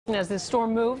As this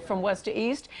storm moved from west to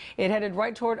east, it headed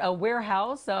right toward a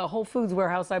warehouse, a Whole Foods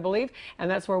warehouse, I believe,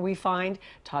 and that's where we find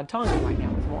Todd Tongan right now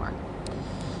with more.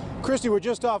 Christy, we're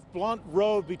just off Blunt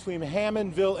Road between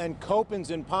Hammondville and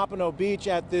Copans in Pompano Beach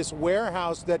at this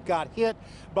warehouse that got hit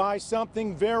by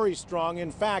something very strong.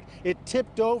 In fact, it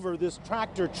tipped over this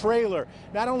tractor trailer.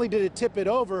 Not only did it tip it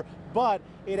over, but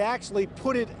it actually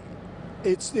put it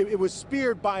was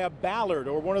speared by a ballard,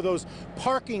 or one of those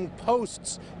parking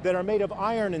posts that are made of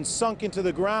iron, and sunk into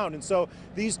the ground. And so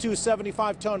these two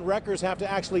 75-ton wreckers have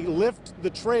to actually lift the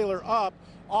trailer up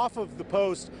off of the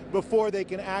post before they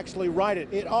can actually right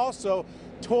it. It also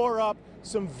tore up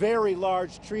some very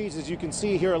large trees. As you can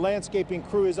see here, a landscaping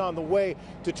crew is on the way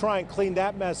to try and clean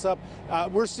that mess up.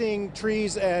 We're seeing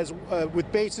trees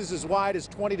with bases as wide as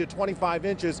 20 to 25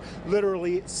 inches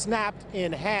literally snapped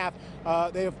in half.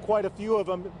 They have quite a few of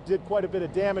them, did quite a bit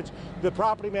of damage. The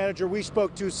property manager we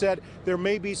spoke to said there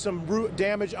may be some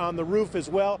damage on the roof as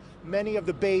well. Many of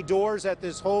the bay doors at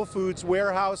this Whole Foods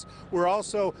warehouse were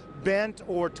also bent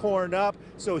or torn up,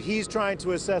 so he's trying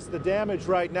to assess the damage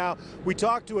right now. We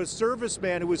talked to a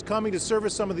serviceman who was coming to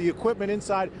service some of the equipment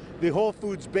inside the Whole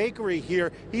Foods bakery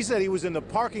here. He said he was in the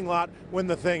parking lot when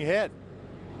the thing hit.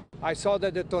 I saw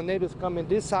that the tornadoes coming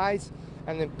this side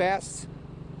and then passed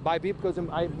by me because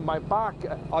I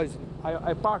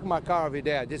park my car over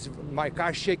there. My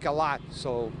car shake a lot,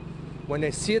 so when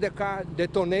I see the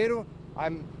tornado,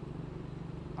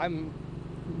 I'm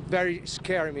very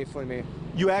scary for me.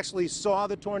 You actually saw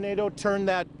the tornado turn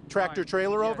that tractor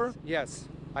trailer over? Yes,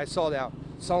 I saw that.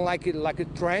 Sound like a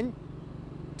train,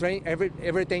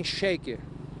 everything shaky.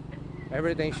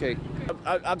 Everything shaky.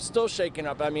 I'm still shaking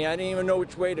up. I mean, I didn't even know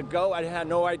which way to go. I had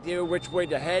no idea which way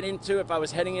to head into, if I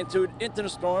was heading into the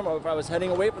storm or if I was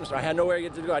heading away from the storm. I had nowhere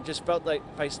to go. I just felt like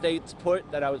if I stayed put,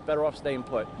 that I was better off staying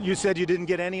put. You said you didn't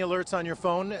get any alerts on your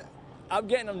phone? I'm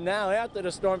getting them now after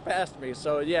the storm passed me.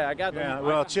 So yeah, I got them. Yeah,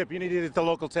 well, Chip, you need to get the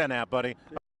local 10 app, buddy.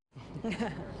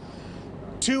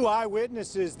 Two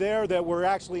eyewitnesses there that were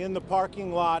actually in the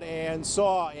parking lot and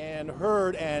saw and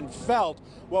heard and felt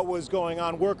what was going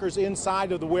on. Workers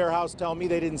inside of the warehouse tell me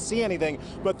they didn't see anything,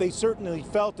 but they certainly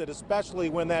felt it, especially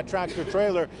when that tractor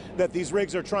trailer that these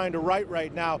rigs are trying to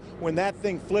right now, when that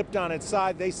thing flipped on its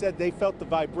side, they said they felt the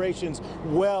vibrations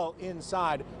well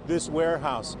inside this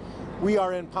warehouse. We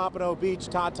are in Pompano Beach.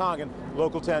 Todd Tongan,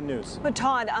 Local 10 News. But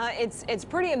Todd, it's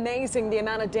pretty amazing the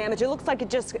amount of damage. It looks like it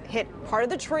just hit part of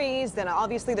the trees, then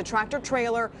obviously the tractor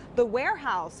trailer, the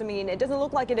warehouse. I mean, it doesn't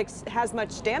look like it has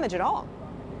much damage at all.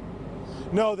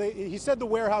 No, he said the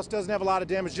warehouse doesn't have a lot of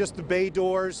damage, just the bay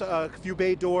doors, a few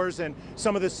bay doors, and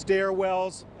some of the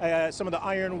stairwells. Some of the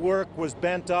iron work was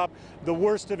bent up. The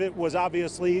worst of it was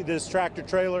obviously this tractor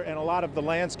trailer, and a lot of the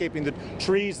landscaping, the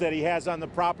trees that he has on the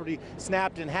property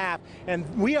snapped in half. And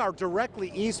we are directly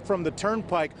east from the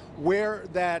turnpike where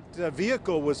that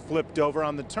vehicle was flipped over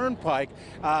on the turnpike.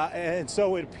 And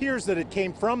so it appears that it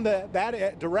came from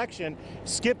that direction,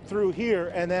 skipped through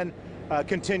here, and then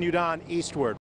continued on eastward.